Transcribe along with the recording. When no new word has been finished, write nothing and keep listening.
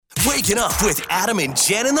Waking up with Adam and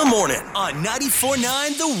Jen in the morning on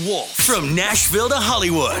 94.9 The Wolf. From Nashville to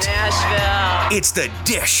Hollywood. Nashville. It's The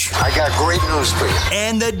Dish. I got great news for you.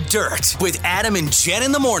 And The Dirt with Adam and Jen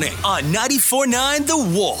in the morning on 94.9 The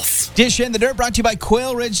Wolf. Dish and The Dirt brought to you by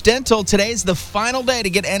Quail Ridge Dental. Today's the final day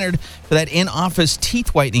to get entered for that in-office teeth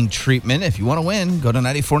whitening treatment. If you want to win, go to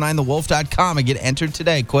 949thewolf.com and get entered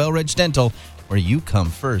today. Quail Ridge Dental, where you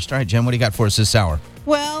come first. All right, Jen, what do you got for us this hour?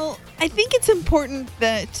 Well, I think it's important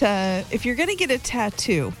that if you're going to get a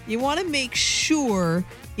tattoo, you want to make sure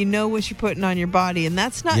you know what you're putting on your body. And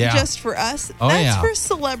that's not just for us. That's for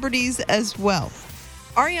celebrities as well.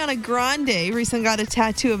 Ariana Grande recently got a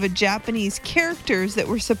tattoo of a Japanese characters that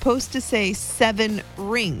were supposed to say 7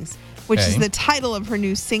 rings, which is the title of her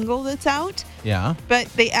new single that's out. Yeah. But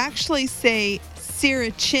they actually say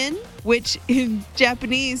Sirichin, which in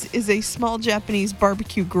Japanese is a small Japanese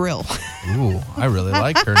barbecue grill. Ooh, I really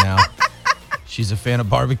like her now. She's a fan of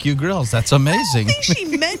barbecue grills. That's amazing. I don't think she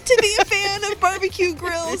meant to be a fan of barbecue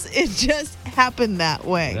grills. It just happened that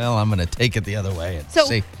way. Well, I'm going to take it the other way and so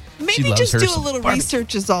see. Maybe just do a little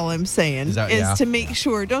research is all I'm saying, is to make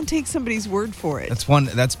sure. Don't take somebody's word for it.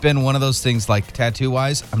 That's been one of those things, like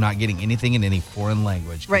tattoo-wise, I'm not getting anything in any foreign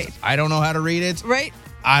language. Right. I don't know how to read it. Right.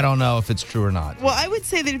 I don't know if it's true or not. Well, I would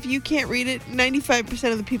say that if you can't read it,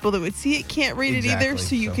 95% of the people that would see it can't read it either,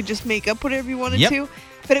 so you could just make up whatever you wanted to.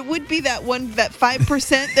 But it would be that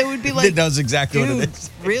 5% that would be like, it knows exactly what it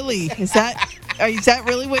is. Really? Is that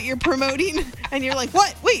really what you're promoting? And you're like,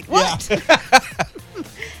 what? Wait, what?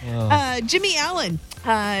 Yeah. Jimmy Allen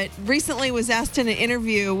recently was asked in an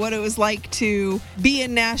interview what it was like to be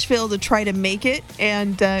in Nashville to try to make it,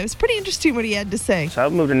 and it was pretty interesting what he had to say. So I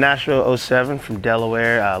moved to Nashville 07 from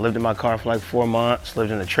Delaware. Lived in my car for like 4 months.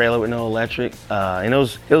 Lived in a trailer with no electric, and it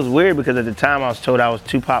was weird because at the time I was told I was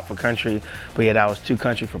too pop for country, but yet I was too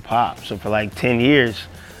country for pop. So for like 10 years.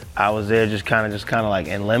 I was there just kind of like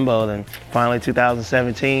in limbo. Then finally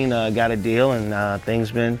 2017 got a deal, and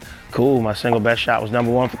things been cool. My single best shot was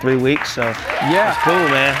 #1 for 3 weeks, so it's cool,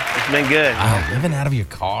 man. It's been good. Wow, living out of your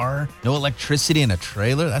car, no electricity in a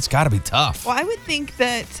trailer, that's got to be tough. Well, I would think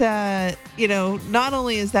that, not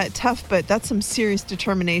only is that tough, but that's some serious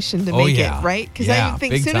determination to make it, right? Because I would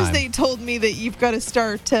think as soon as they told me that you've got to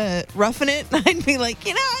start roughing it, I'd be like,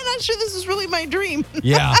 I'm not sure this is really my dream.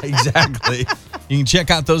 Yeah, exactly. You can check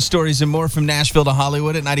out those stories and more from Nashville to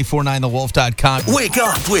Hollywood at 949thewolf.com. Wake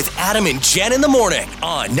up with Adam and Jen in the morning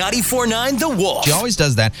on 94.9 The Wolf. She always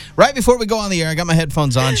does that. Right before we go on the air, I got my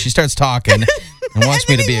headphones on. She starts talking and wants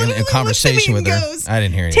me to be in a conversation with her. I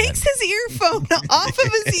didn't hear any of that. Takes his earphone off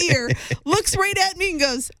of his ear, looks right at me and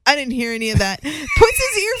goes, I didn't hear any of that.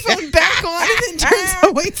 Puts his earphone back on and then turns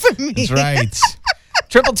away from me. That's right.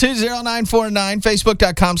 222-0949,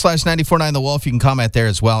 Facebook.com/949TheWolf. You can comment there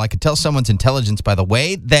as well. I could tell someone's intelligence by the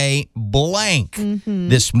way they blank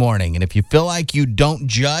this morning. And if you feel like you don't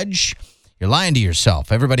judge, you're lying to yourself.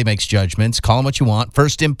 Everybody makes judgments. Call them what you want.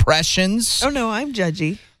 First impressions. Oh, no, I'm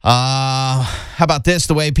judgy. How about this?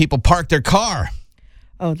 The way people park their car.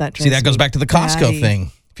 Oh, that See, that goes back to the Costco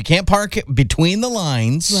thing. If you can't park it between the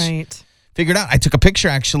lines. Right. Figured out. I took a picture,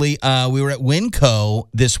 actually. We were at Winco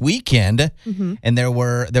this weekend, and there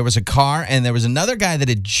was a car, and there was another guy that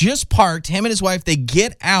had just parked. Him and his wife, they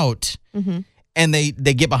get out, and they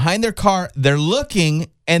get behind their car. They're looking,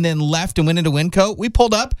 and then left and went into Winco. We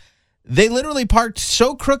pulled up. They literally parked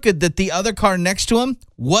so crooked that the other car next to him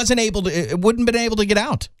wouldn't been able to get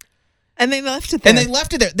out. And they left it there.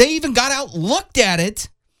 They even got out, looked at it,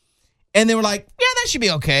 and they were like, yeah, that should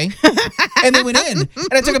be okay. And they went in. And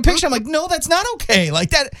I took a picture. I'm like, no, that's not okay. Like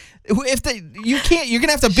that, you're going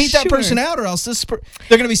to have to beat that person out, or else they're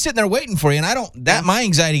going to be sitting there waiting for you. And my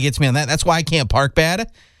anxiety gets me on that. That's why I can't park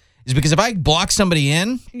bad. Is because if I block somebody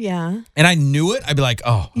in, and I knew it, I'd be like,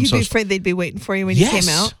 "Oh, you'd be afraid they'd be waiting for you when you came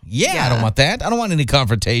out." Yeah, I don't want that. I don't want any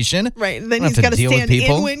confrontation. Right, and then he's got to stand in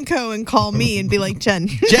Winco and call me and be like, "Jen,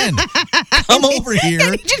 come over here.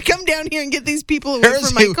 I need you to come down here and get these people away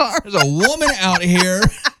from my car." There's a woman out here.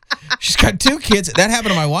 She's got 2 kids. That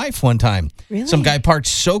happened to my wife one time. Really? Some guy parked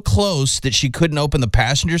so close that she couldn't open the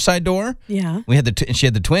passenger side door. Yeah, we had she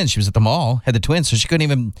had the twins. She was at the mall, had the twins, so she couldn't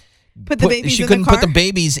even. Put the babies she in couldn't the car? put the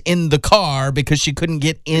babies in the car because she couldn't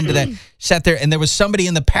get into that. Sat there, and there was somebody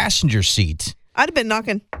in the passenger seat. I'd have been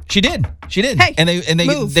knocking. She did. Hey, and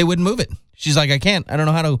they wouldn't move it. She's like, I can't. I don't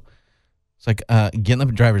know how to. It's like, get in the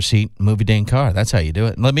driver's seat, move your dang car. That's how you do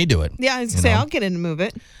it. Let me do it. Yeah, I was gonna say I'll get in and move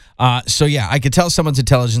it. So yeah, I could tell someone's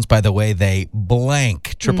intelligence by the way they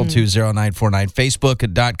blank. 222-0949,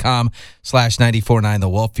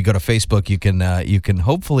 Facebook.com/949TheWolf. If you go to Facebook, you can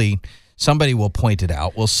hopefully. Somebody will point it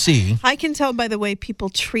out. We'll see. I can tell by the way people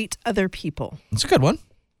treat other people. It's a good one.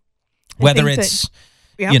 Whether it's,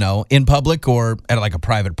 in public or at like a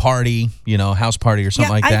private party, house party or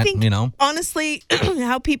something like that, I think, honestly,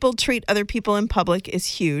 how people treat other people in public is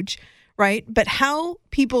huge, right? But how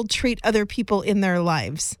people treat other people in their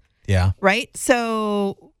lives. Yeah. Right?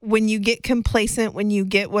 So when you get complacent, when you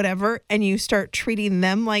get whatever, and you start treating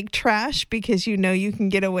them like trash because you know you can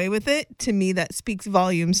get away with it, to me, that speaks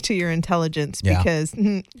volumes to your intelligence because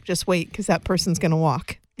just wait because that person's going to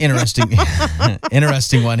walk. Interesting.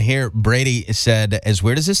 Interesting one here. Brady said, as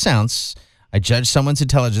weird as this sounds, I judge someone's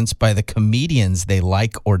intelligence by the comedians they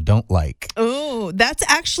like or don't like. Oh, that's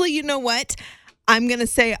actually, you know what? I'm going to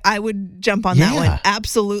say I would jump on that one.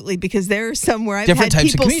 Absolutely. Because there are some where I've had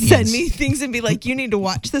people send me things and be like, you need to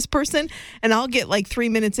watch this person. And I'll get like 3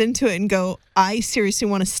 minutes into it and go, I seriously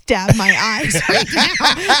want to stab my eyes right now.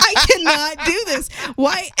 I cannot do this.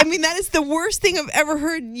 Why? I mean, that is the worst thing I've ever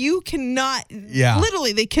heard. You cannot,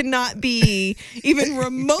 literally, they cannot be even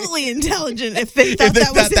remotely intelligent if they thought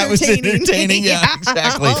that was entertaining. Yeah,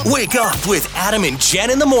 exactly. Wake up with Adam and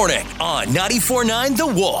Jen in the morning on 94.9 The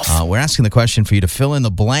Wolf. We're asking the question for you to fill in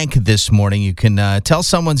the blank this morning. You can tell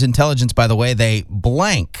someone's intelligence by the way they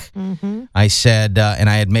blank. Mm-hmm. I said, and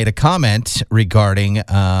I had made a comment regarding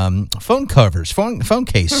phone covers, phone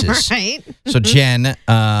cases. Right. So Jen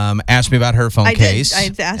asked me about her phone case. I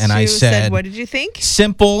asked and you, I said, what did you think?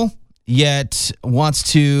 Simple, yet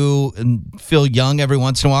wants to feel young every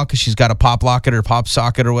once in a while because she's got a pop locket or pop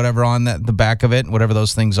socket or whatever on the back of it, whatever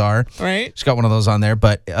those things are. Right. She's got one of those on there.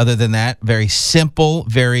 But other than that, very simple,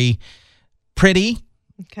 very pretty.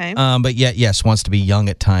 Okay. But yet, yes, wants to be young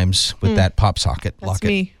at times with that pop socket. That's locket.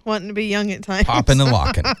 me wanting to be young at times. Popping and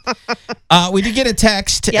locking. We did get a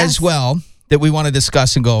text as well that we want to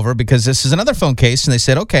discuss and go over because this is another phone case. And they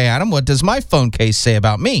said, okay, Adam, what does my phone case say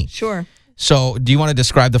about me? Sure. So do you want to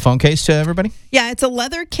describe the phone case to everybody? Yeah, it's a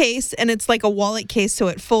leather case and it's like a wallet case. So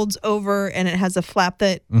it folds over and it has a flap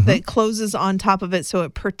that closes on top of it. So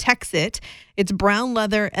it protects it. It's brown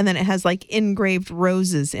leather and then it has like engraved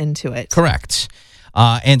roses into it. Correct.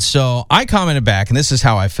 And so I commented back, and this is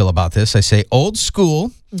how I feel about this. I say old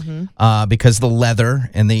school because the leather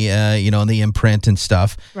and the and the imprint and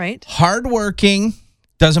stuff. Right. Hardworking,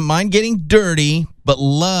 doesn't mind getting dirty, but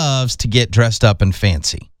loves to get dressed up and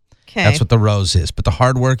fancy. Okay. That's what the rose is. But the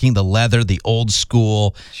hardworking, the leather, the old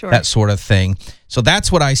school, that sort of thing. So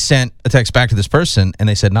that's what I sent a text back to this person, and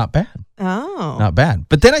they said, not bad. Oh. Not bad.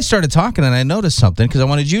 But then I started talking, and I noticed something because I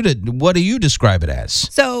wanted you to, what do you describe it as?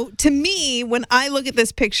 So to me, when I look at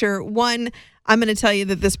this picture, one, I'm going to tell you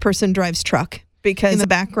that this person drives truck because in the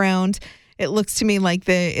background, it looks to me like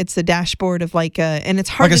it's a dashboard of like and it's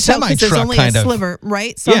hard like to tell because there's only a sliver, of.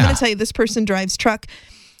 Right? So I'm going to tell you this person drives truck.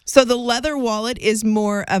 So the leather wallet is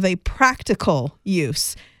more of a practical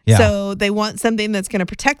use. Yeah. So they want something that's going to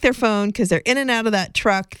protect their phone because they're in and out of that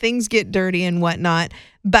truck. Things get dirty and whatnot,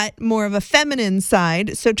 but more of a feminine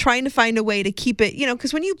side. So trying to find a way to keep it,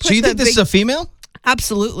 because when you put So you think this is a female?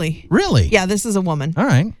 Absolutely. Really? Yeah, this is a woman. All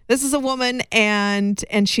right. This is a woman and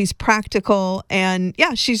she's practical and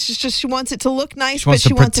she's just she wants it to look nice, but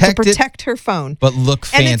she wants it to protect her phone. But look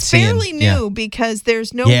fancy. And it's fairly new because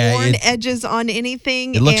there's no worn edges on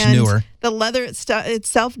anything. It looks newer. The leather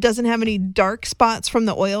itself doesn't have any dark spots from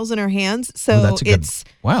the oils in her hands. So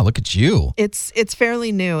wow, look at you. It's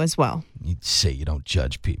fairly new as well. You'd say you don't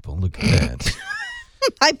judge people. Look at that.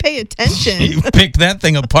 I pay attention. You picked that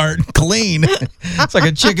thing apart clean. It's like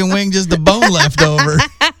a chicken wing, just the bone left over.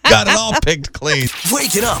 Got it all picked clean.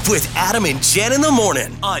 Waking up with Adam and Jen in the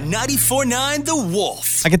morning on 94.9 The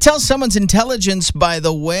Wolf. I could tell someone's intelligence by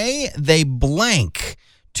the way they blank.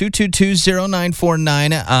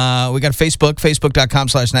 222-0949. We got Facebook,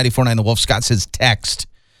 facebook.com/949 The Wolf. Scott says text.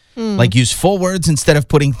 Like use full words instead of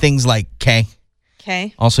putting things like K.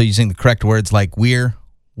 Okay. Also using the correct words like we're,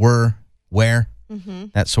 were, where.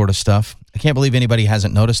 That sort of stuff. I can't believe anybody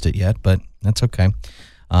hasn't noticed it yet, but that's okay.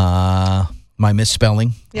 My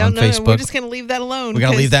misspelling on Facebook. We're just going to leave that alone. We're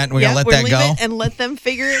going to leave that. We're going to let that go. And let them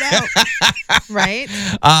figure it out. Right?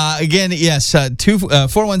 Again, yes,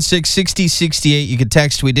 416-6068. You could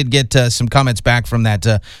text. We did get some comments back from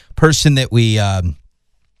that person that we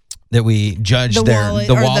judged the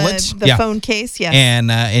wallet, the phone case, yes.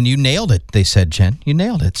 And you nailed it. They said, Jen, you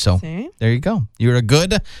nailed it. So there you go. You're a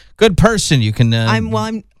good person. You can.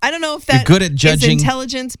 I don't know if that good at judging is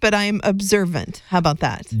intelligence, but I'm observant. How about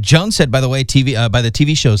that? Joan said, by the way, by the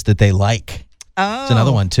TV shows that they like. Oh, it's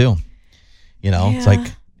another one too. It's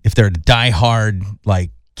like if they're diehard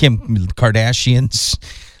like Kim Kardashians.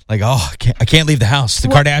 Like, I can't leave the house. The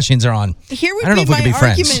Kardashians are on. Here would I don't know be if we my can be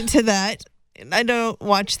argument friends. to that. I don't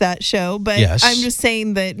watch that show, but Yes. I'm just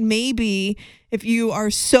saying that maybe if you are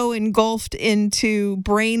so engulfed into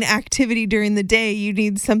brain activity during the day, you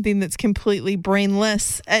need something that's completely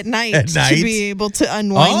brainless at night to be able to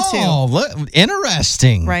unwind to. Oh, look,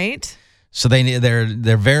 interesting. Right? So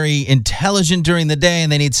they're very intelligent during the day, and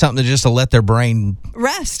they need something to let their brain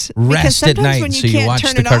rest at at night. When you So you can't watch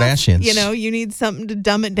turn the it Kardashians. Off, you need something to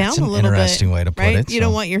dumb it down That's a little bit. an interesting way to put right? it. You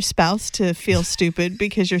don't want your spouse to feel stupid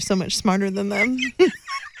because you're so much smarter than them.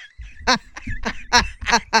 I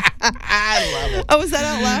love it. Oh, was that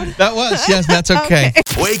out loud? That was, yes, that's okay.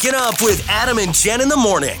 Waking up with Adam and Jen in the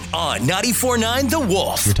morning on 94.9 The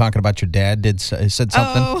Wolf. You're talking about your dad said something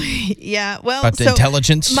Oh, yeah. Well, about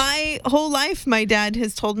intelligence? My whole life, my dad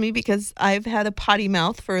has told me, because I've had a potty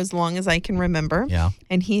mouth for as long as I can remember. Yeah.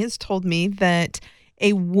 And he has told me that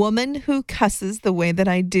a woman who cusses the way that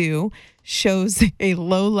I do shows a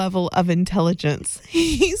low level of intelligence.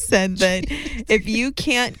 He said that if you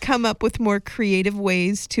can't come up with more creative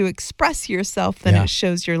ways to express yourself, then it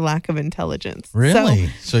shows your lack of intelligence. Really?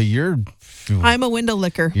 So you're... I'm a window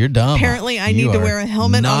licker. You're dumb. Apparently, I need to wear a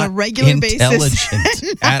helmet on a regular basis.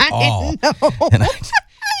 Intelligent at all. No.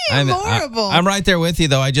 I'm horrible. I'm right there with you,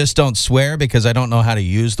 though. I just don't swear because I don't know how to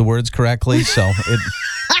use the words correctly. So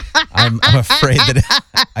I'm afraid that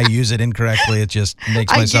I use it incorrectly. It just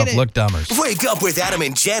makes myself look dumber. Wake up with Adam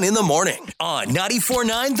and Jen in the morning on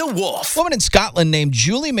 94.9 The Wolf. A woman in Scotland named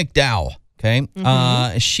Julie McDowell. Okay.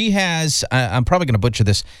 She has, I'm probably going to butcher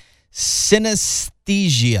this,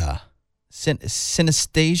 synesthesia.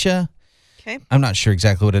 Synesthesia? Okay. I'm not sure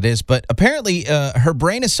exactly what it is, but apparently her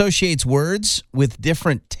brain associates words with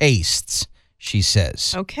different tastes, she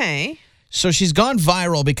says. Okay. So she's gone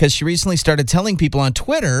viral because she recently started telling people on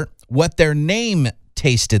Twitter what their name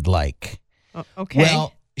tasted like. Okay.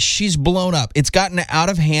 Well, she's blown up. It's gotten out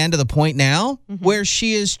of hand to the point now where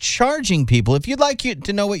she is charging people. If you'd like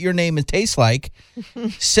to know what your name tastes like,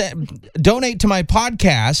 donate to my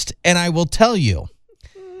podcast and I will tell you.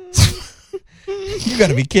 You got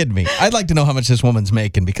to be kidding me. I'd like to know how much this woman's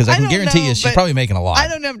making because I can guarantee you she's probably making a lot. I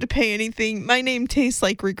don't have to pay anything. My name tastes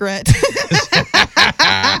like regret.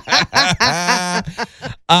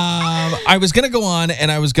 I was going to go on and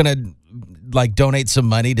I was going to donate some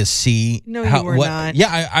money to see you were not.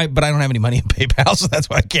 Yeah, but I don't have any money in PayPal, so that's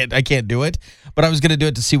why I can't do it. But I was going to do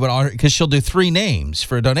it to see what because she'll do 3 names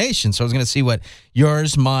for a donation. So I was going to see what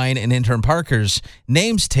yours, mine, and intern Parker's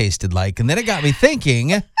names tasted like. And then it got me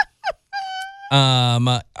thinking,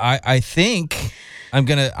 I think I'm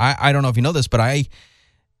going to, I don't know if you know this, but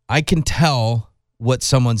I can tell what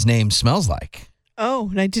someone's name smells like. Oh,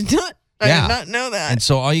 and I did not know that. And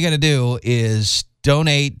so all you got to do is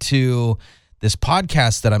donate to this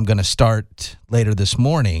podcast that I'm going to start later this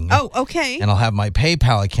morning. Oh, okay. And I'll have my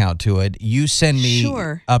PayPal account to it. You send me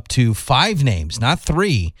up to 5 names, not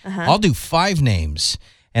 3. I'll do 5 names,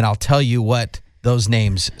 and I'll tell you what those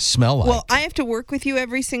names smell like. Well, I have to work with you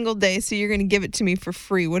every single day, so you're going to give it to me for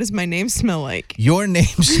free. What does my name smell like? Your name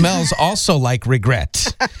smells also like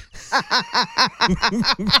regret.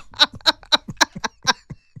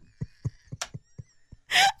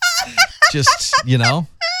 Just,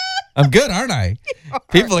 I'm good, aren't I?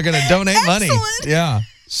 People are going to donate money. Yeah.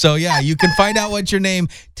 So, yeah, you can find out what your name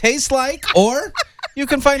tastes like, or you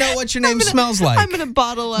can find out what your name smells like. I'm going to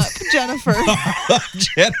bottle up Jennifer.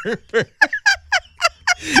 Jennifer.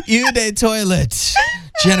 You de toilet.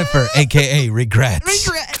 Jennifer, a.k.a. Regret.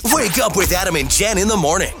 Wake up with Adam and Jen in the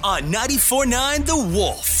morning on 94.9 The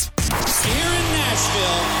Wolf. Here in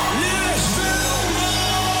Nashville.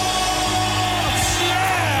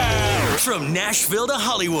 From Nashville to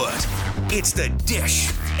Hollywood, it's The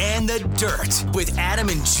Dish and the Dirt with Adam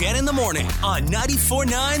and Jen in the morning on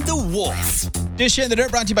 94.9 The Wolf. Dish and the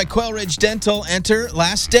Dirt brought to you by Quail Ridge Dental. Enter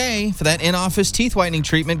last day for that in-office teeth whitening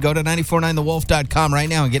treatment. Go to 949thewolf.com right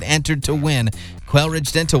now and get entered to win Quail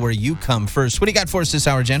Ridge Dental, where you come first. What do you got for us this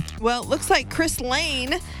hour, Jen? Well, it looks like Chris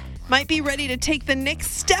Lane might be ready to take the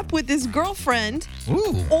next step with his girlfriend.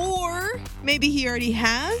 Ooh. Or maybe he already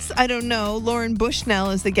has. I don't know. Lauren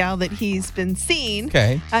Bushnell is the gal that he's been seeing.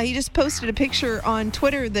 Okay. He just posted a picture on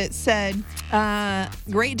Twitter that said,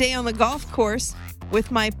 great day on the golf course with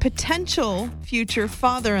my potential future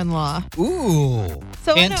father-in-law. Ooh.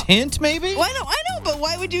 So hint, maybe? Well, I know, but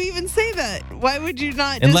why would you even say that? Why would you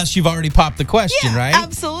not Unless you've already popped the question, right?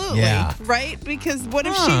 Absolutely. Yeah. Right? Because what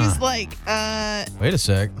if she was like, wait a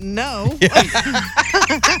sec. No.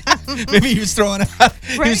 Maybe he was throwing out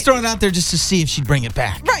he was throwing it out there just to see if she'd bring it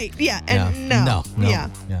back. Right, yeah. And no. Yeah.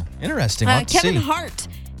 Interesting. Kevin Hart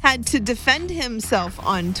had to defend himself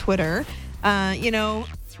on Twitter.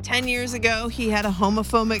 10 years ago, he had a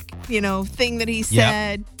homophobic, thing that he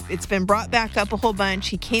said. Yep. It's been brought back up a whole bunch.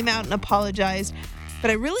 He came out and apologized. But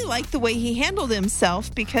I really like the way he handled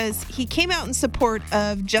himself because he came out in support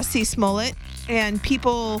of Jussie Smollett, and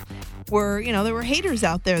people were, there were haters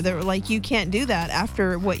out there that were like, you can't do that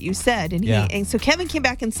after what you said. And so Kevin came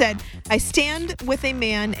back and said, I stand with a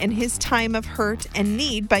man in his time of hurt and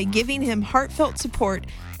need by giving him heartfelt support,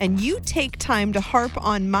 and you take time to harp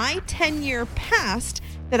on my 10-year past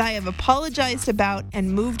that I have apologized about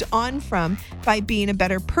and moved on from by being a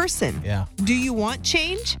better person. Yeah. Do you want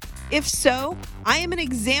change? If so, I am an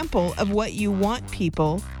example of what you want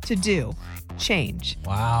people to do. Change.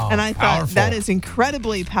 Wow. And I thought that is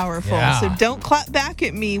incredibly powerful. Yeah. So don't clap back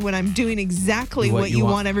at me when I'm doing exactly what you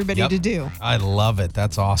want everybody to do. I love it.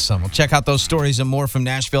 That's awesome. Well, check out those stories and more from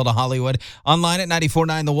Nashville to Hollywood online at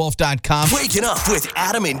 949thewolf.com. Waking up with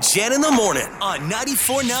Adam and Jen in the morning on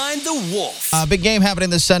 94.9 The Wolf. Big game happening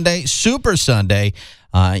this Sunday, Super Sunday.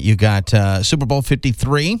 You got Super Bowl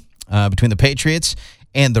 53 between the Patriots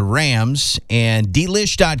and the Rams, and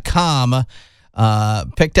delish.com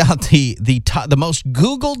picked out the most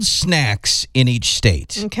Googled snacks in each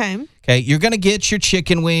state. Okay, you're going to get your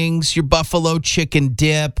chicken wings, your buffalo chicken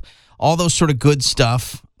dip, all those sort of good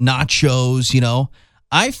stuff, nachos,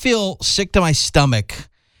 I feel sick to my stomach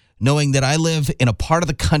knowing that I live in a part of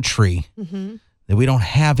the country that we don't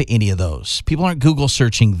have any of those. People aren't Google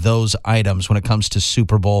searching those items when it comes to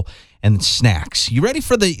Super Bowl and snacks. You ready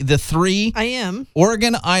for the three? I am.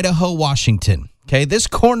 Oregon, Idaho, Washington. Okay, this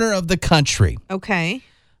corner of the country. Okay.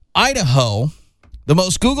 Idaho, the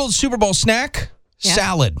most Googled Super Bowl snack,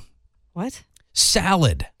 salad. What?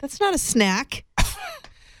 Salad. That's not a snack.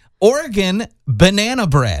 Oregon, banana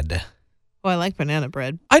bread. Oh, I like banana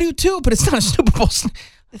bread. I do too, but it's not a Super Bowl snack.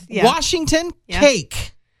 Yeah. Washington,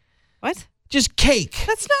 cake. What? Just cake.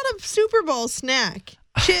 That's not a Super Bowl snack.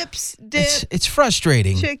 Chips, dip. It's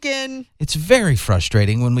frustrating. Chicken. It's very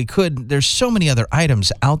frustrating when there's so many other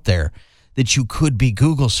items out there that you could be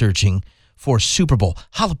Google searching for Super Bowl.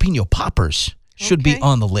 Jalapeno poppers should be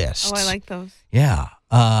on the list. Oh, I like those. Yeah.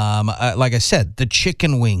 Like I said, the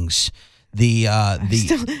chicken wings. I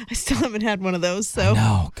still haven't had one of those. So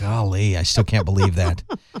no, golly, I still can't believe that.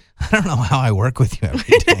 I don't know how I work with you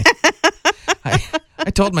every day. I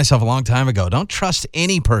told myself a long time ago, don't trust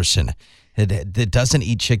any person that doesn't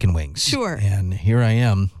eat chicken wings. Sure. And here I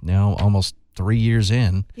am now, almost 3 years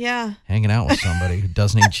in. Yeah. Hanging out with somebody who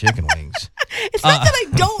doesn't eat chicken wings. It's not that I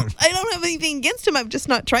don't have anything against them. I've just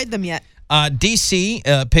not tried them yet.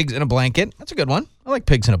 DC, pigs in a blanket. That's a good one. I like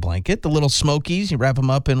pigs in a blanket. The little smokies, you wrap them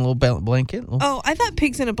up in a little blanket. Oh, I thought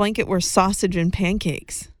pigs in a blanket were sausage and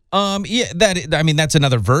pancakes. Yeah, that's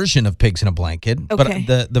another version of pigs in a blanket. Okay.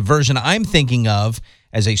 But the version I'm thinking of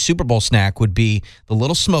as a Super Bowl snack would be the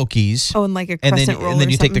little Smokies. Oh, and like a crescent roll. And then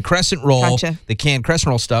you take the crescent roll, Gotcha. the canned crescent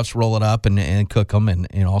roll stuffs, roll it up and cook them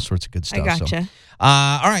and all sorts of good stuff. I gotcha. So,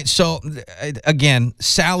 all right. So again,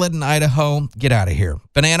 salad in Idaho, get out of here.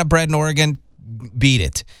 Banana bread in Oregon, beat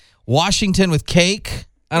it. Washington with cake,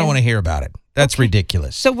 I don't want to hear about it. That's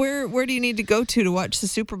ridiculous. So where do you need to go to watch the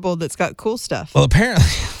Super Bowl that's got cool stuff? Well, apparently,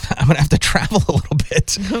 I'm going to have to travel a little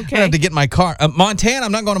bit. Okay. I'm going to have to get in my car. Montana,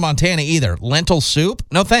 I'm not going to Montana either. Lentil soup?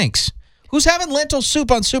 No, thanks. Who's having lentil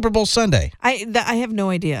soup on Super Bowl Sunday? I have no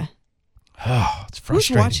idea. Oh, it's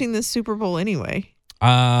frustrating. Who's watching this Super Bowl anyway?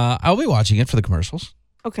 I'll be watching it for the commercials.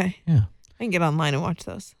 Okay. Yeah. I can get online and watch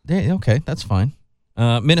those. Yeah, okay, that's fine.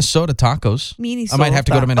 Minnesota tacos. Minnesota. I might have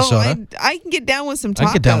to go to Minnesota. Oh, I can get down with some tacos. I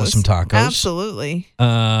can get down with some tacos. Absolutely.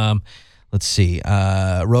 Let's see.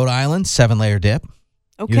 Rhode Island, 7-layer dip.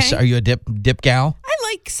 Okay. Are you a dip gal? I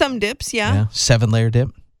like some dips, yeah. 7-layer dip.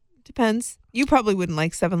 Depends. You probably wouldn't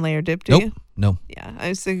like 7-layer dip, do you? No. Yeah, I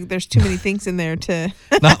was thinking there's too many things in there to...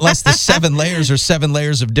 Not less than 7 layers or 7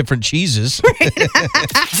 layers of different cheeses.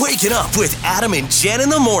 Waking up with Adam and Jen in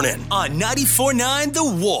the morning on 94.9 The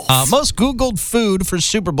Wolf. Most Googled food for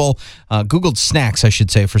Super Bowl, Googled snacks, I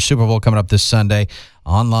should say, for Super Bowl coming up this Sunday.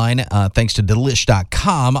 Online, thanks to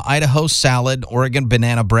delish.com, Idaho salad, Oregon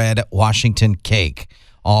banana bread, Washington cake.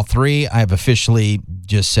 All three, I have officially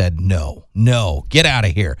just said no, get out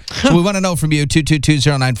of here. So we want to know from you,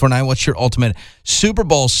 222-0949, what's your ultimate Super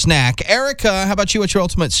Bowl snack? Erica, how about you? What's your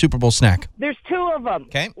ultimate Super Bowl snack? There's 2 of them.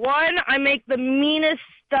 Okay. One, I make the meanest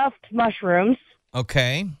stuffed mushrooms.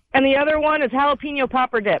 Okay. And the other one is jalapeno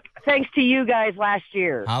popper dip, thanks to you guys last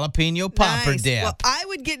year. Jalapeno popper dip. Well, I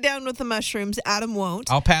would get down with the mushrooms. Adam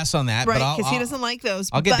won't. I'll pass on that. Right, because he doesn't like those.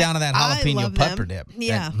 I'll get down to that jalapeno pepper dip.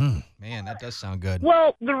 Yeah. Man, that does sound good.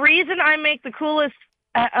 Well, the reason I make the coolest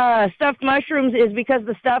stuffed mushrooms is because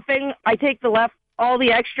the stuffing, I take all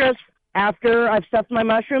the extras after I've stuffed my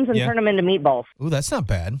mushrooms and turn them into meatballs. Ooh, that's not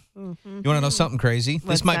bad. Mm-hmm. You want to know something crazy?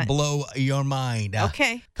 This might blow your mind.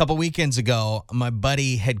 Okay. A couple weekends ago, my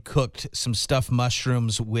buddy had cooked some stuffed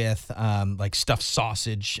mushrooms with like stuffed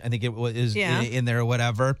sausage. I think it was in there or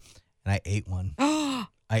whatever. And I ate one.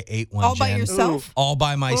 I ate one. All by yourself? Ooh. All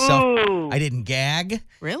by myself. Ooh. I didn't gag.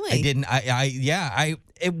 Really? I didn't.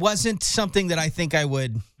 It wasn't something that I think I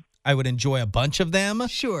would enjoy a bunch of them.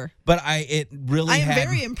 Sure. But I am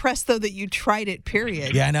very impressed, though, that you tried it,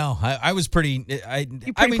 period. Yeah, I know. I was pretty...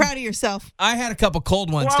 You're pretty proud of yourself. I had a couple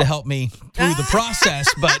cold ones to help me through the process,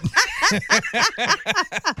 but...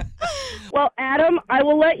 Well, Adam, I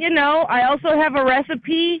will let you know. I also have a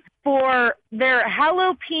recipe for their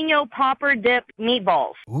jalapeno popper dip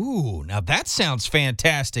meatballs. Ooh, now that sounds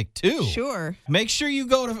fantastic, too. Sure. Make sure you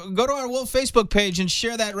go to our Wolf Facebook page and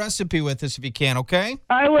share that recipe with us if you can, okay?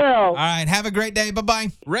 I will. All right, have a great day.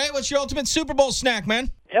 Bye-bye. Ray, what's your ultimate Super Bowl snack,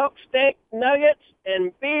 man? Elk steak, nuggets,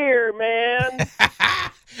 and beer, man.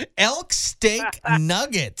 Elk steak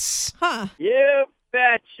nuggets. Huh. You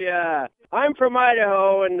betcha. I'm from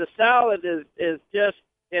Idaho, and the salad is just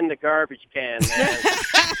in the garbage can, man.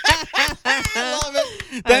 I love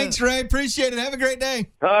it. Thanks, Ray. Appreciate it. Have a great day.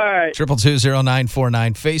 All right.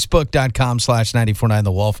 222-0949, Facebook.com/949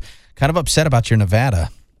 The Wolf. Kind of upset about your Nevada.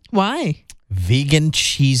 Why? Vegan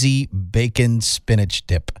cheesy bacon spinach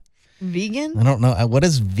dip. Vegan? I don't know. What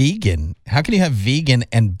is vegan? How can you have vegan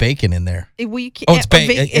and bacon in there? Well, you can't, it's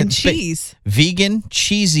bacon and cheese. Vegan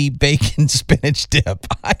cheesy bacon spinach dip.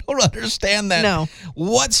 I don't understand that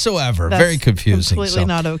whatsoever. That's very confusing. Completely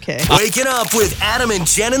not okay. Waking up with Adam and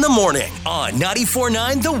Jen in the morning on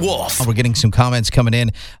 94.9 The Wolf. We're getting some comments coming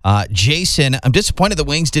in. Jason, I'm disappointed the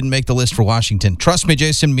wings didn't make the list for Washington. Trust me,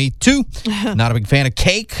 Jason, me too. Not a big fan of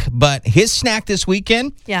cake, but his snack this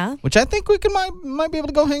weekend, which I think we might be able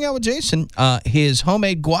to go hang out with Jason, his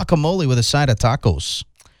homemade guacamole with a side of tacos.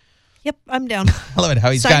 Yep, I'm down. I love it how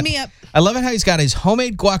he's Sign me up. I love it how he's got his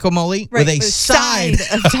homemade guacamole with a side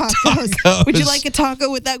of tacos. Would you like a taco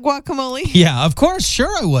with that guacamole? Yeah, of course.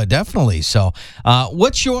 Sure, I would. Definitely. So,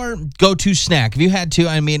 what's your go-to snack? If you had to,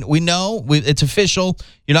 I mean, we know it's official.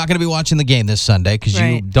 You're not going to be watching the game this Sunday because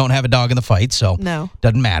you don't have a dog in the fight, so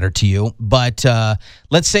doesn't matter to you. But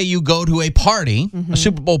let's say you go to a party, a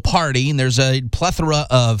Super Bowl party, and there's a plethora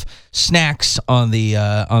of snacks on the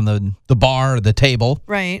bar or the table.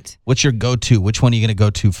 Right. What's your go-to? Which one are you going to go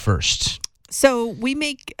to first? So we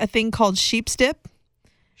make a thing called sheep's dip.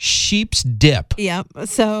 Sheep's dip. Yeah.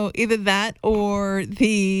 So either that or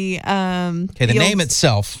the the name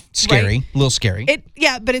itself scary, a little scary.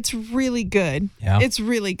 But it's really good. Yeah. It's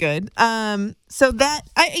really good. So that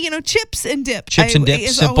chips and dip. Chips and dip.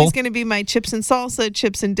 It's simple. always going to be my chips and salsa,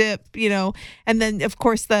 chips and dip. And then of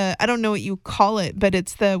course I don't know what you call it, but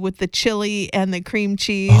it's with the chili and the cream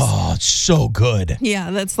cheese. Oh, it's so good. Yeah,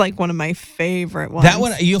 that's like one of my favorite ones. That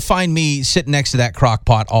one you'll find me sitting next to that crock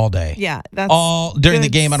pot all day. Yeah, that's all during the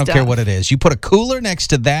game. I don't care what it is. You put a cooler next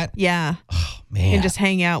to that. Yeah. Oh man. And just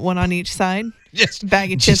hang out, one on each side. Just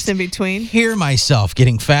bag of chips in between. Hear myself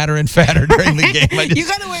getting fatter and fatter during the game. You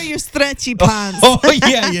got to wear your stretchy pants. Oh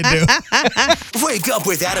yeah, you do. Wake up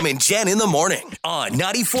with Adam and Jen in the morning on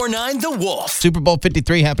 94.9 The Wolf. Super Bowl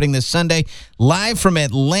 53 happening this Sunday. Live from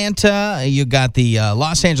Atlanta, you got the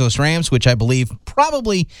Los Angeles Rams, which I believe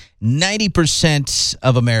probably 90%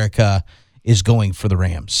 of America is going for the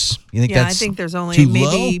Rams. You think that's I think there's only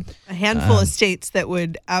maybe a handful of states that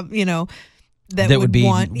would, that would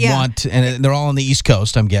want, and they're all on the East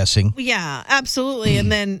Coast, I'm guessing. Yeah, absolutely.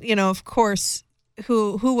 And then, of course,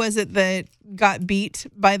 who was it that got beat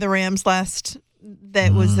by the Rams last?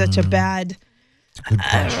 That was such a bad. Good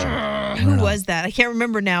question. Who was that? I can't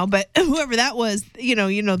remember now, but whoever that was,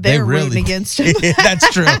 they're rooting against him.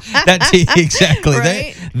 That's true. That's exactly.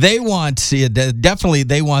 Right? They want definitely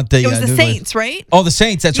they want the. It was the Saints, right? Oh, the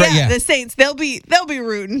Saints. That's right. Yeah, the Saints. They'll be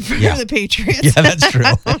rooting for the Patriots. Yeah, that's true.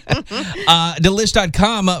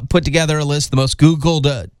 Delist.com put together a list of the most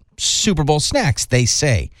Googled Super Bowl snacks. They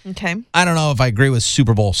say. Okay. I don't know if I agree with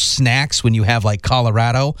Super Bowl snacks when you have like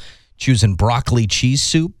Colorado choosing broccoli cheese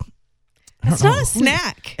soup. It's not a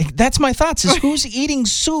snack. That's my thoughts. Is who's eating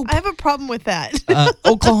soup? I have a problem with that.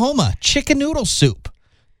 Oklahoma, chicken noodle soup.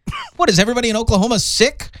 What, is everybody in Oklahoma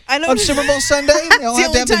sick on Super Bowl Sunday? It's the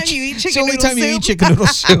only time you eat chicken noodle soup. It's the only time you eat chicken noodle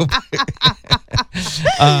soup.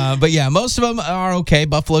 But yeah, most of them are okay.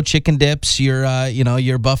 Buffalo chicken dips, your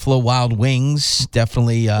Buffalo Wild Wings,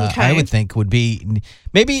 definitely. I would think would be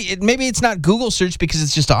maybe it's not Google search because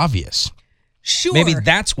it's just obvious. Sure. Maybe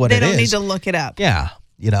that's what it is. They don't need to look it up. Yeah.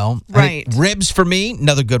 Right. Ribs for me,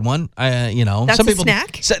 another good one. That's some a people,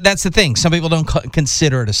 snack? That's the thing. Some people don't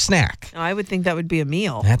consider it a snack. Oh, I would think that would be a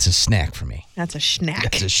meal. That's a snack for me. That's a snack.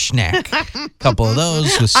 That's a snack. Couple of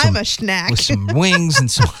those with some. I'm a snack. With some wings and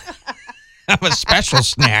some. I'm a special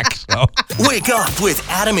snack. So. Wake up with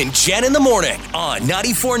Adam and Jen in the morning on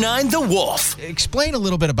 94.9 The Wolf. Explain a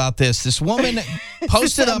little bit about this. This woman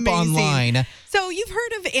posted up online. So you've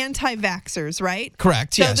heard of anti-vaxxers, right?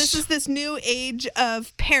 Correct, so yes. This is this new age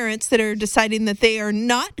of parents that are deciding that they are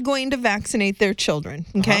not going to vaccinate their children,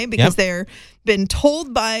 okay? Because they're been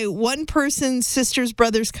told by one person's sister's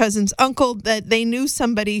brother's cousin's uncle that they knew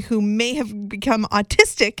somebody who may have become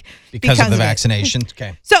autistic because of the vaccination.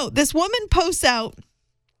 Okay. So this woman posts out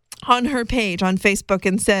on her page on Facebook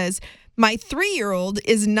and says, my 3-year-old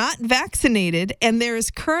is not vaccinated and there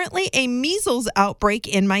is currently a measles outbreak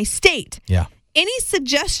in my state. Yeah. Any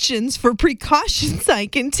suggestions for precautions I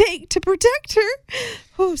can take to protect her?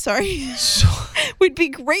 Oh, sorry. Would be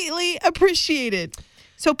greatly appreciated.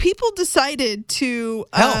 So people decided to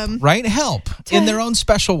help, right? Help in their own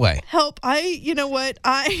special way. Help. You know what?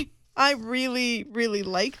 I really, really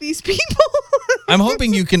like these people. I'm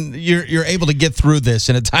hoping you're able to get through this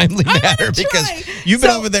in a timely manner because you've been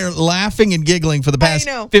over there laughing and giggling for the past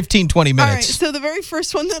 15, 20 minutes. All right, so the very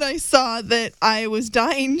first one that I saw that I was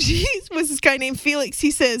dying was this guy named Felix.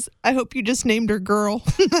 He says, I hope you just named her girl.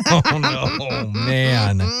 Oh, no,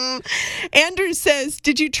 man. Andrew says,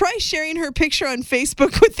 did you try sharing her picture on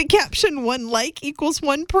Facebook with the caption, 1 like equals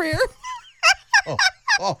 1 prayer?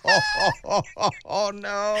 Oh,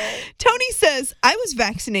 no. Tony says, I was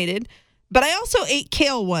vaccinated, but I also ate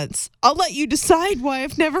kale once. I'll let you decide why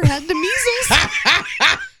I've never had the measles.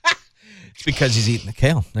 It's because he's eating the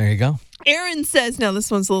kale. There you go. Aaron says, now this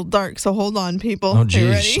one's a little dark, so hold on, people. Oh,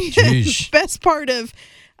 geez. Best part of,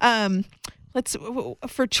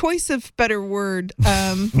 for choice of better word,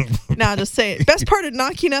 now I'll just say it. Best part of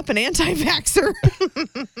knocking up an anti-vaxxer.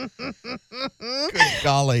 Good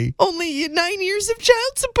golly. Only 9 years of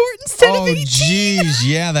child support instead of 18. Oh, geez.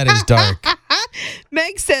 Yeah, that is dark.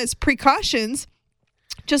 Meg says, precautions.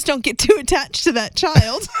 Just don't get too attached to that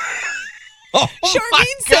child. Oh,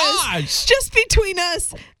 Charlene says, just between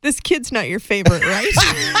us, this kid's not your favorite, right?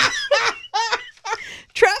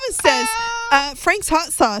 Travis says, Frank's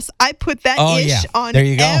hot sauce. I put that on there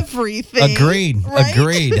you go. Everything. Agreed. Right?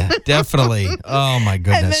 Agreed. Definitely. Oh, my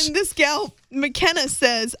goodness. And then this gal, McKenna,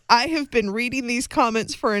 says, I have been reading these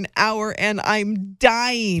comments for an hour and I'm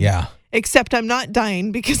dying. Yeah. Except I'm not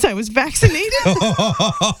dying because I was vaccinated.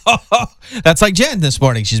 That's like Jen this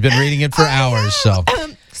morning. She's been reading it for hours. So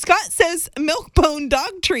Scott says, milk bone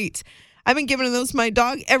dog treats. I've been giving those to my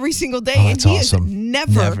dog every single day, and he awesome. has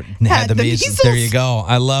never had the measles. There you go.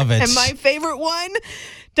 I love it. And my favorite one,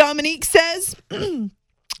 Dominique says, didn't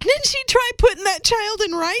she try putting that child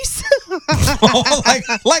in rice?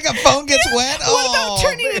 like a phone gets wet? What about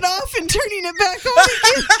turning it off and turning it back on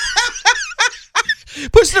again?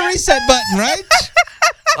 Push the reset button, right?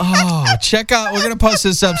 Oh, check out. We're going to post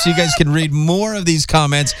this up so you guys can read more of these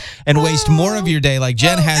comments and waste more of your day like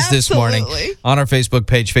Jen has this morning on our Facebook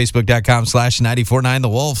page, facebook.com/949 The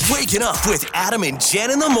Wolf. Waking up with Adam and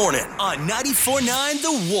Jen in the morning on 94.9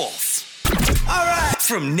 The Wolf. All right.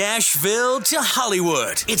 From Nashville to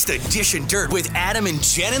Hollywood, it's the Dish and Dirt with Adam and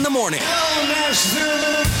Jen in the morning.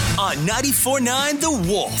 On 94.9 The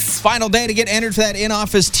Wolf. Final day to get entered for that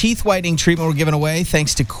in-office teeth whitening treatment we're giving away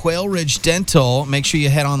thanks to Quail Ridge Dental. Make sure you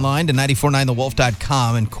head online to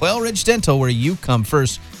 949thewolf.com and Quail Ridge Dental, where you come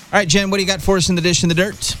first. All right, Jen, what do you got for us in the Dish and the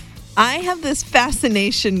Dirt? I have this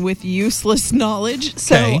fascination with useless knowledge,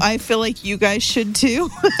 so I feel like you guys should too.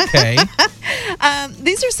 Okay.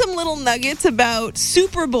 These are some little nuggets about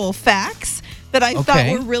Super Bowl facts that I thought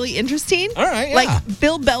were really interesting. All right, yeah. Like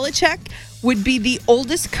Bill Belichick would be the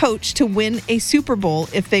oldest coach to win a Super Bowl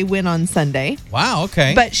if they win on Sunday. Wow,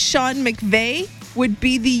 okay. But Sean McVay would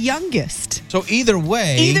be the youngest. So either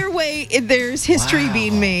way, there's history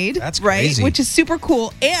being made. That's crazy. Right? Which is super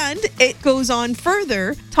cool. And it goes on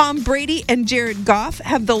further. Tom Brady and Jared Goff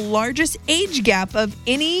have the largest age gap of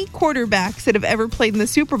any quarterbacks that have ever played in the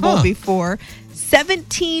Super Bowl before.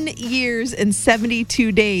 17 years and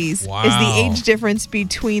 72 days is the age difference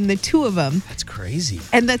between the two of them. That's crazy.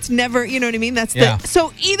 And that's never, you know what I mean? That's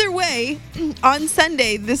so either way, on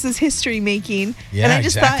Sunday, this is history making. Yeah, and I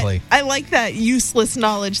just thought, I like that useless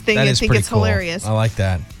knowledge thing. I think it's hilarious. I like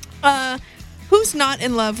that. Who's not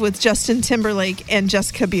in love with Justin Timberlake and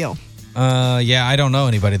Jessica Biel? Yeah, I don't know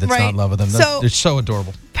anybody that's not in love with them. They're so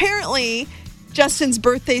adorable. Apparently, Justin's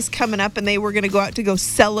birthday's coming up, and they were going to go out to go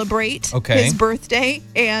celebrate his birthday.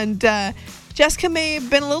 And Jessica may have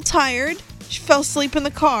been a little tired. She fell asleep in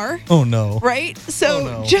the car. Oh, no. Right?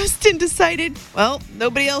 So Justin decided, well,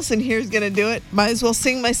 nobody else in here is going to do it. Might as well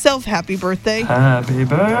sing myself happy birthday. Happy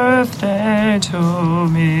birthday to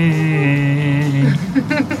me.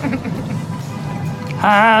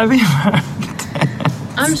 Happy birthday.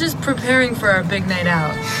 I'm just preparing for our big night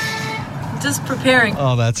out. Just preparing.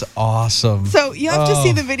 Oh, that's awesome. So you have to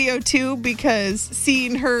see the video, too, because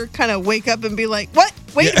seeing her kind of wake up and be like, what?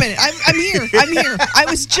 Wait a minute. I'm here. I'm here. I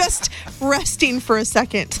was just resting for a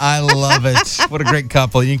second. I love it. What a great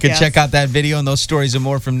couple. You can check out that video and those stories and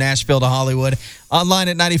more from Nashville to Hollywood online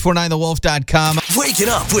at 949thewolf.com. Waking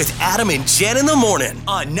up with Adam and Jen in the morning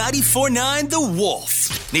on 94.9 The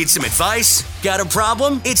Wolf. Need some advice? Got a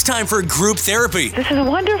problem? It's time for group therapy. This is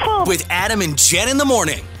wonderful. With Adam and Jen in the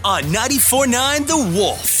morning on 94.9 The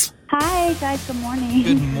Wolf. Hi, guys. Good morning.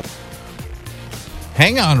 Good morning.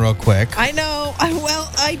 Hang on real quick. I know.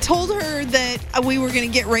 I told her that we were going to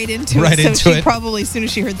get right into it. So she probably, as soon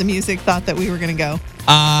as she heard the music, thought that we were going to go.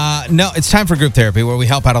 No, it's time for group therapy where we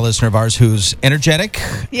help out a listener of ours who's energetic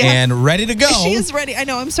and ready to go. She is ready. I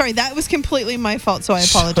know. I'm sorry. That was completely my fault, so I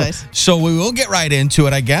apologize. So we will get right into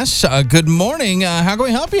it, I guess. Good morning. How can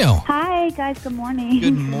we help you? Hi, guys. Good morning.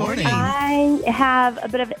 Good morning. I have a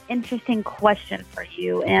bit of an interesting question for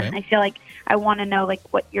you, and I feel like I want to know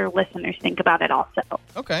what your listeners think about it also.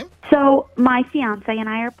 Okay. So my fiance and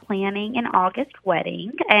I are planning an August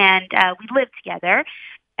wedding, and we live together.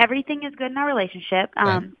 Everything is good in our relationship.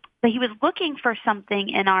 But he was looking for something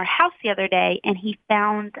in our house the other day, and he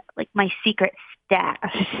found my secret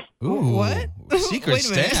stash. Ooh, what? Secret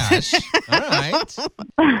stash? All right.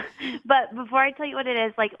 But before I tell you what it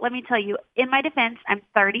is, let me tell you, in my defense, I'm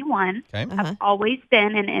 31. Okay. I've always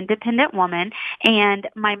been an independent woman, and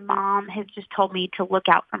my mom has just told me to look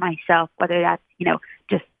out for myself, whether that's,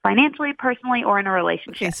 just financially, personally, or in a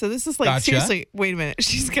relationship. Okay, so this is seriously, wait a minute.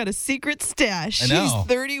 She's got a secret stash. I know. She's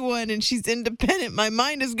 31 and she's independent. My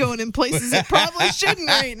mind is going in places it probably shouldn't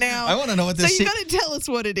right now. I want to know what this So you got to tell us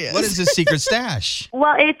what it is. What is this secret stash?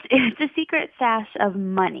 Well, it's a secret stash of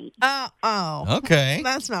money. Okay.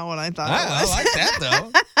 That's not what I thought I it was. like that,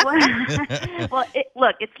 though.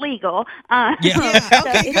 Look, it's legal. Okay,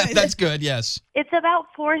 good. That's good, yes. It's about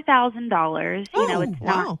 $4,000. It's not.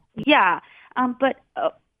 Wow. Yeah. But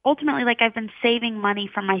ultimately, I've been saving money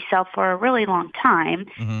for myself for a really long time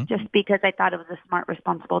just because I thought it was a smart,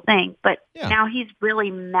 responsible thing. But now he's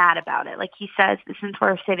really mad about it. He says that since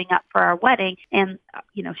we're saving up for our wedding and,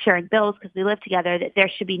 sharing bills because we live together, that there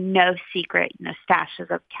should be no secret, stashes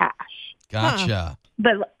of cash. Gotcha.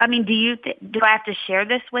 But, do I have to share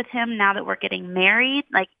this with him now that we're getting married?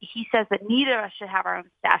 He says that neither of us should have our own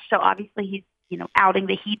stash. So obviously he's, outing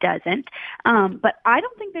that he doesn't. But I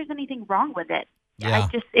don't think there's anything wrong with it. Yeah.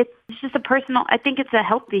 It's just a personal, I think it's a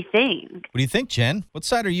healthy thing. What do you think, Jen? What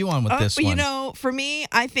side are you on with this one? For me,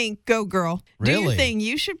 I think go girl. Really? Do your thing.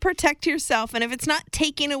 You should protect yourself. And if it's not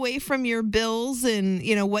taking away from your bills and,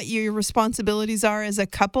 what your responsibilities are as a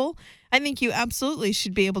couple, I think you absolutely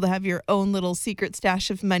should be able to have your own little secret stash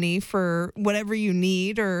of money for whatever you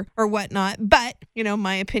need or whatnot. But,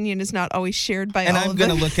 my opinion is not always shared by all of them. And I'm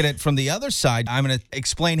going to look at it from the other side. I'm going to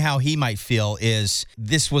explain how he might feel is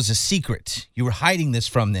this was a secret. You were hiding this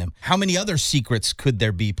from them. How many other secrets could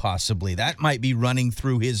there be possibly? That might be running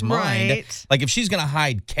through his mind. Right. If she's going to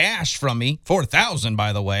hide cash from me, $4,000,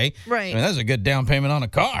 by the way. Right. That's a good down payment on a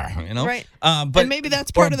car, Right. But and maybe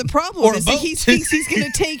that's part of the problem is that he thinks he's going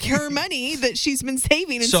to take her money that she's been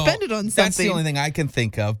saving and spend it on something. That's the only thing I can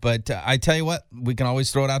think of. But I tell you what, we can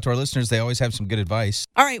always throw it out to our listeners. They always have some good advice.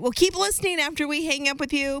 All right. Well, keep listening after we hang up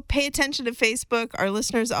with you. Pay attention to Facebook. Our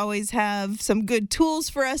listeners always have some good tools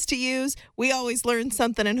for us to use. We always learn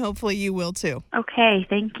something, and hopefully you will too. Okay.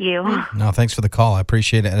 Thank you. No, thanks for the call. I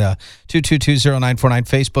appreciate it. 2220949,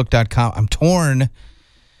 Facebook.com. I'm torn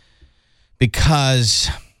because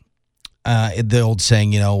the old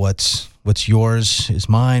saying, what's yours is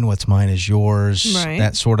mine, what's mine is yours, right.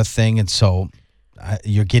 That sort of thing. And so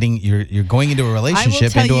you're going into a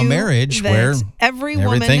relationship, into a marriage where every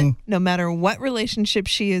woman, no matter what relationship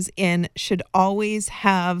she is in, should always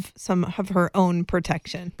have some of her own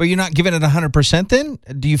protection. But you're not giving it 100% then?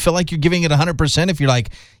 Do you feel like you're giving it 100% if you're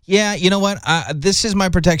like, yeah, you know what, this is my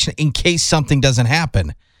protection in case something doesn't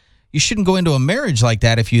happen? You shouldn't go into a marriage like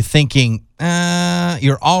that if you're thinking,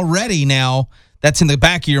 you're already now, that's in the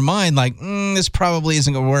back of your mind, this probably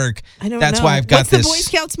isn't going to work. I don't know. That's why I've got What's this. What's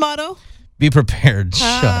the Boy Scouts motto? Be prepared.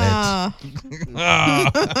 Shut it.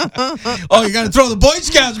 Oh, you're going to throw the Boy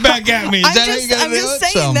Scouts back at me. I'm just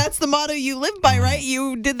saying that's the motto you live by, right?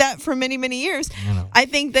 You did that for many, many years. I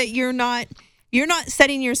think that you're not You're not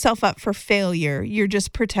setting yourself up for failure. You're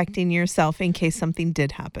just protecting yourself in case something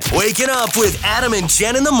did happen. Waking up with Adam and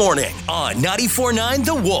Jen in the morning on 94.9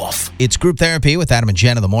 The Wolf. It's Group Therapy with Adam and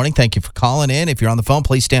Jen in the morning. Thank you for calling in. If you're on the phone,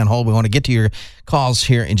 please stay on hold. We want to get to your calls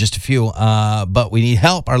here in just a few, but we need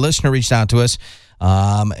help. Our listener reached out to us.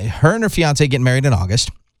 Her and her fiance getting married in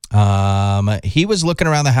August. He was looking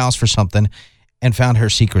around the house for something and found her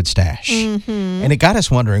secret stash. And it got us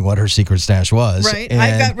wondering what her secret stash was. Right. And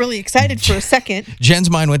I got really excited for a second. Jen's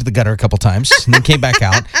mind went to the gutter a couple times and then came back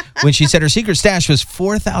out when she said her secret stash was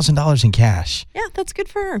 $4,000 in cash. Yeah, that's good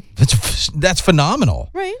for her. That's phenomenal.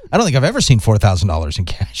 Right. I don't think I've ever seen $4,000 in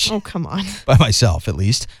cash. Oh, come on. By myself, at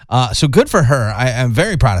least. So good for her. I'm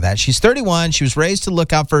very proud of that. She's 31. She was raised to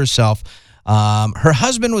look out for herself. Her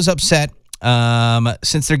husband was upset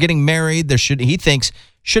since they're getting married. He thinks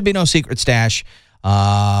should be no secret stash.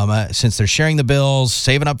 Since they're sharing the bills,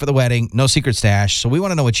 saving up for the wedding, no secret stash. So we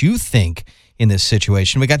want to know what you think in this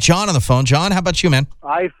situation. We got John on the phone. John, how about you, man?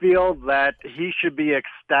 I feel that he should be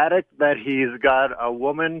ecstatic that he's got a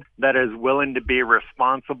woman that is willing to be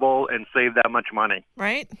responsible and save that much money.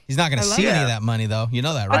 Right? He's not going to see any of that money, though. You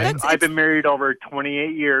know that, right? I've been married over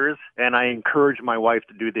 28 years, and I encourage my wife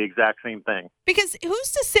to do the exact same thing. Because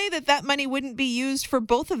who's to say that money wouldn't be used for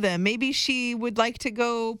both of them? Maybe she would like to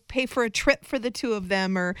go pay for a trip for the two of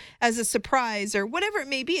them or as a surprise or whatever it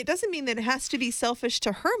may be. It doesn't mean that it has to be selfish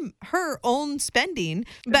to her own spending,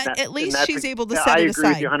 but at least she's able to set it aside. I agree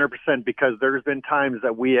with you 100% because there's been times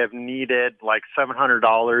that we have needed like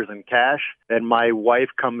 $700 in cash, and my wife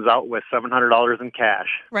comes out with $700 in cash.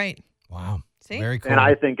 Right. Wow. See? Very cool. And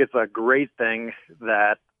I think it's a great thing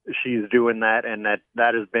that she's doing that, and that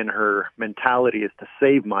has been her mentality, is to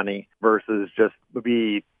save money versus just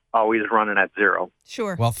be always running at zero.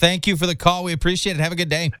 Sure. Well, thank you for the call. We appreciate it. Have a good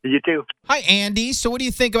day. You too. Hi, Andy. So what do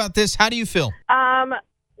you think about this? How do you feel?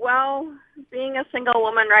 Well, being a single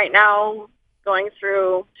woman right now, going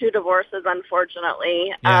through 2 divorces,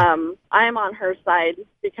 unfortunately, I'm on her side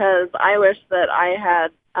because I wish that I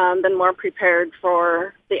had been more prepared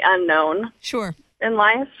for the unknown. Sure. In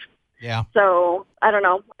life. Yeah. So, I don't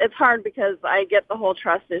know. It's hard because I get the whole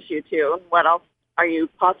trust issue, too. What else are you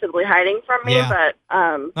possibly hiding from me? Yeah. But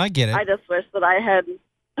I get it. I just wish that I had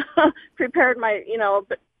prepared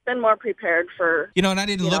been more prepared for... and I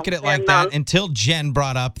didn't look at it like that until Jen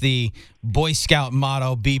brought up the Boy Scout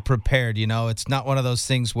motto, be prepared. It's not one of those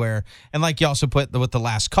things where, and like you also put with the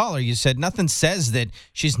last caller, you said nothing says that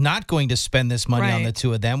she's not going to spend this money on the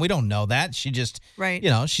two of them. We don't know that. She just,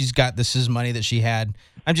 she's got, this is money that she had.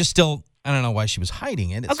 I'm just still... I don't know why she was hiding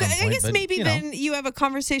it at some point. I guess maybe then you have a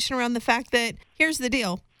conversation around the fact that, here's the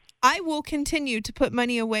deal. I will continue to put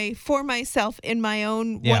money away for myself in my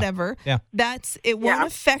own whatever. Yeah. It won't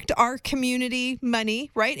affect our community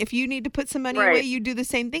money, right? If you need to put some money away, you do the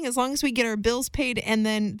same thing. As long as we get our bills paid and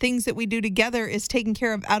then things that we do together is taken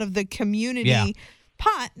care of out of the community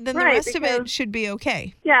pot, then the rest of it should be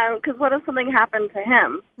okay. Yeah, because what if something happened to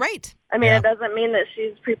him? Right. I mean, it doesn't mean that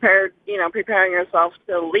she's preparing herself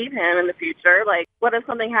to leave him in the future. Like, what if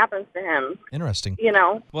something happens to him? Interesting.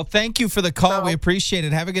 Well, thank you for the call. We appreciate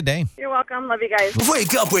it. Have a good day. You're welcome. Love you guys.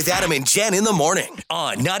 Wake up with Adam and Jen in the morning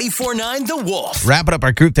on 94.9 The Wolf. Wrapping up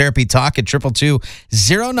our group therapy talk at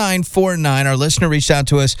 222-0949. Our listener reached out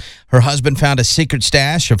to us. Her husband found a secret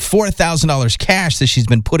stash of $4,000 cash that she's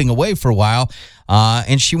been putting away for a while.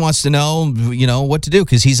 And she wants to know, what to do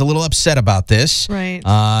because he's a little upset about this. Right.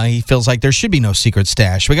 He feels like there should be no secret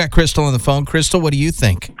stash. We got Crystal on the phone. Crystal, what do you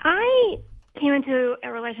think? I came into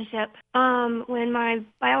a relationship when my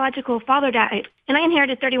biological father died, and I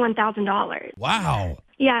inherited $31,000. Wow.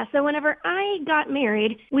 Yeah, so whenever I got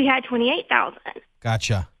married, we had $28,000.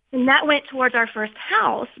 Gotcha. And that went towards our first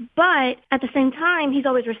house. But at the same time, he's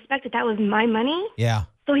always respected that was my money. Yeah.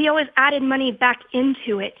 So he always added money back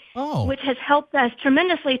into it, which has helped us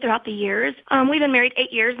tremendously throughout the years. We've been married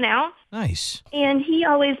 8 years now. Nice. And he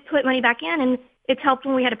always put money back in, and it's helped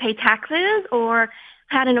when we had to pay taxes or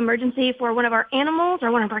had an emergency for one of our animals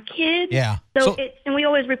or one of our kids. Yeah. And we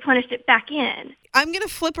always replenished it back in. I'm going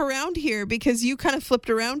to flip around here because you kind of flipped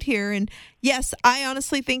around here. And yes, I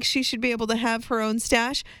honestly think she should be able to have her own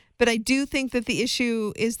stash. But I do think that the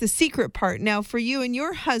issue is the secret part. Now, for you and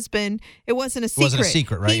your husband, it wasn't a secret. It wasn't a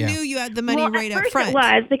secret, right? He knew you had the money right up front. It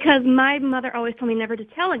was because my mother always told me never to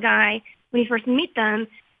tell a guy when you first meet them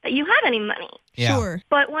that you have any money. Yeah. Sure.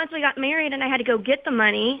 But once we got married and I had to go get the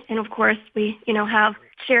money, and of course we, have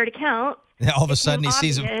shared accounts. All of a sudden he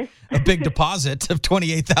sees a big deposit of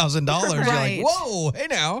 $28,000. Right. You're like, whoa, hey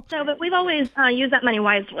now. So, but we've always used that money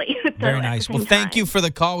wisely. Very nice. Well, thank you for the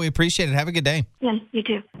call. We appreciate it. Have a good day. Yeah, you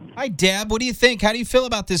too. Hi, Deb. What do you think? How do you feel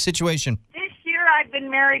about this situation? This year I I've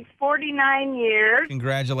been married 49 years.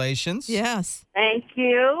 Congratulations. Yes. Thank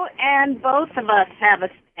you. And both of us have a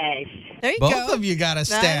stash. There you go. Both of you got a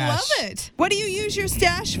stash. I love it. What do you use your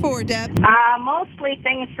stash for, Deb? Mostly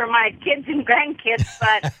things for my kids and grandkids,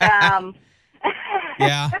 but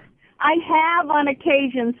yeah. I have on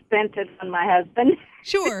occasion spent it on my husband.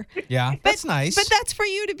 Sure. Yeah, that's nice. But that's for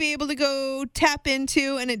you to be able to go tap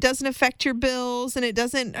into, and it doesn't affect your bills, and it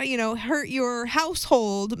doesn't, hurt your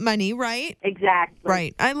household money, right? Exactly.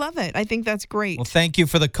 Right. I love it. I think that's great. Well, thank you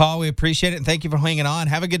for the call. We appreciate it, and thank you for hanging on.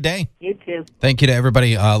 Have a good day. You too. Thank you to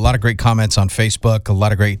everybody. A lot of great comments on Facebook, a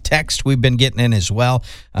lot of great text we've been getting in as well.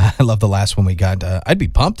 I love the last one we got. I'd be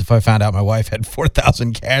pumped if I found out my wife had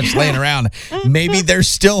 $4,000 cash laying around. Maybe there's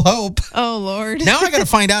still hope. Oh, Lord. Now I got to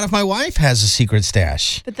find out if my wife has a secret stash.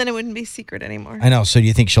 But then it wouldn't be secret anymore. I know. So do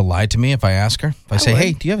you think she'll lie to me if I ask her? If I say,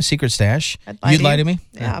 hey, do you have a secret stash? You'd lie to me?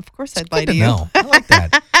 Yeah, of course I'd It's lie good to you. know. I like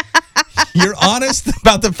that. You're honest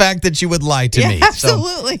about the fact that you would lie to me.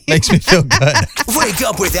 Absolutely. So makes me feel good. Wake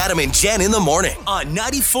up with Adam and Jen in the morning on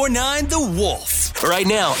 94.9 The Wolf. Right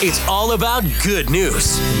now, it's all about good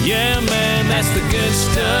news. Yeah, man, that's the good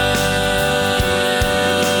stuff.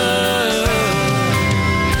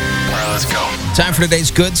 All right, let's go. Time for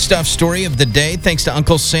today's good stuff story of the day. Thanks to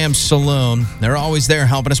Uncle Sam's Saloon. They're always there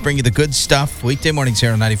helping us bring you the good stuff. Weekday mornings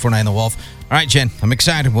here on 94.9 The Wolf. All right, Jen, I'm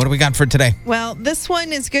excited. What do we got for today? Well, this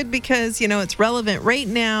one is good because, it's relevant right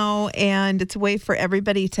now, and it's a way for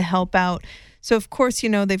everybody to help out. So, of course,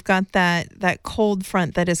 they've got that cold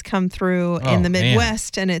front that has come through in the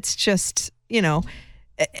Midwest, and it's just,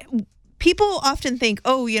 people often think,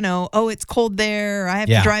 it's cold there, or I have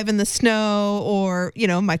to drive in the snow, or,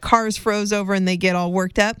 my car's froze over and they get all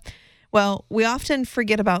worked up. Well, we often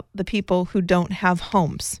forget about the people who don't have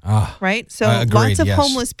homes, right? So lots of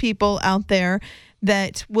homeless people out there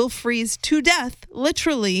that will freeze to death,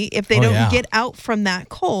 literally, if they don't get out from that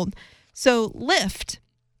cold. So Lyft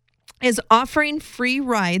is offering free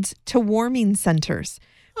rides to warming centers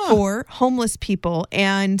for homeless people,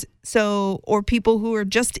 and or people who are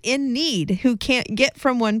just in need, who can't get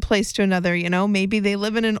from one place to another. Maybe they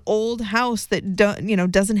live in an old house that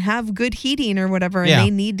doesn't have good heating or whatever, and they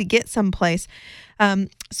need to get someplace.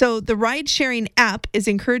 So the ride-sharing app is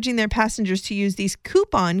encouraging their passengers to use these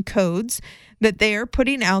coupon codes that they are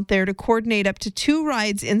putting out there to coordinate up to 2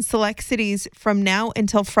 rides in select cities from now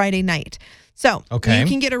until Friday night. So you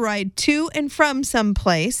can get a ride to and from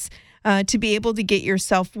someplace to be able to get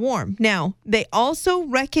yourself warm. Now, they also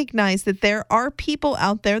recognize that there are people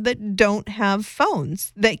out there that don't have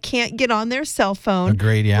phones, that can't get on their cell phone,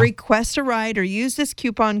 request a ride, or use this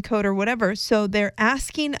coupon code or whatever. So they're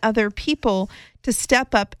asking other people to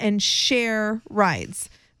step up and share rides,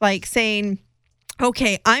 like saying,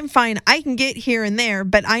 okay, I'm fine, I can get here and there,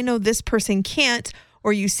 but I know this person can't.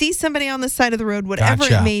 Or you see somebody on the side of the road, whatever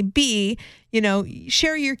it may be,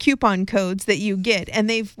 share your coupon codes that you get. And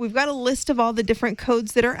we've got a list of all the different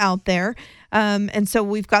codes that are out there. And so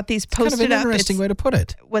we've got these posted up. Kind of an interesting way to put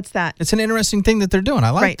it. What's that? It's an interesting thing that they're doing. I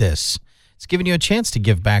like this. It's giving you a chance to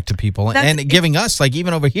give back to people and giving us, like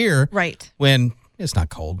even over here, when it's not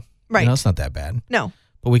cold. Right. It's not that bad. No.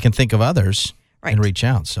 But we can think of others and reach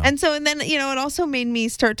out. And then, it also made me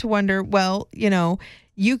start to wonder, well,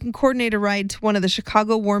 you can coordinate a ride to one of the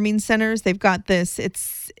Chicago warming centers. They've got this.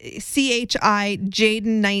 It's CHI Jaden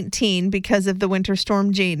 19 because of the winter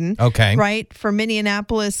storm Jaden. Okay. Right? For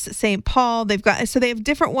Minneapolis, St. Paul, they have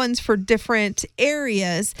different ones for different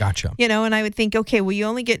areas. Gotcha. And I would think, okay, well, you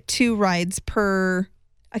only get 2 rides per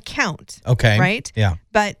account. Okay. Right? Yeah.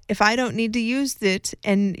 But if I don't need to use it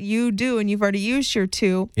and you do, and you've already used your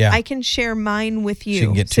 2, I can share mine with you. So you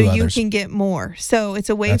can get 2 you others. can get more. So it's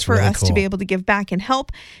a way for really us to cool. be able to give back and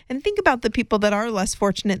help. And think about the people that are less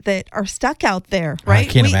fortunate that are stuck out there, right?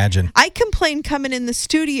 I can't imagine. I complain coming in the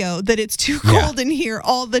studio that it's too cold in here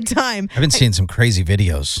all the time. I've been seeing some crazy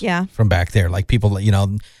videos from back there. Like people,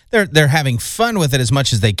 they're having fun with it as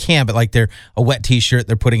much as they can, but like they're a wet T-shirt,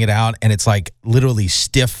 they're putting it out, and it's like literally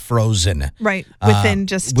stiff frozen. Right.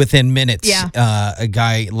 Within minutes. Yeah. A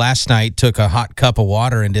guy last night took a hot cup of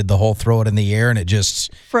water and did the whole throw it in the air, and it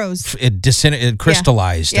just froze. It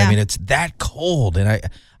crystallized. Yeah. I mean, it's that cold, and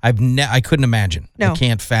I couldn't imagine. No. I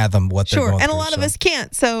can't fathom what they're going through. And a lot of us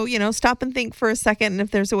can't. So, stop and think for a second. And if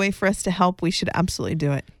there's a way for us to help, we should absolutely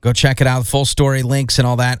do it. Go check it out. Full story, links, and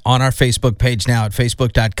all that on our Facebook page now at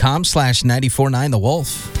facebook.com/949 The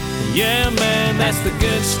Wolf. Yeah, man, that's the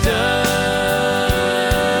good stuff.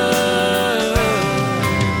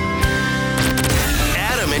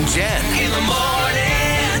 Adam and Jen in the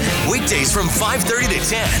morning. Weekdays from 5:30 to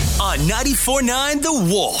 10 on 94.9 The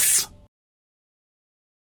Wolf.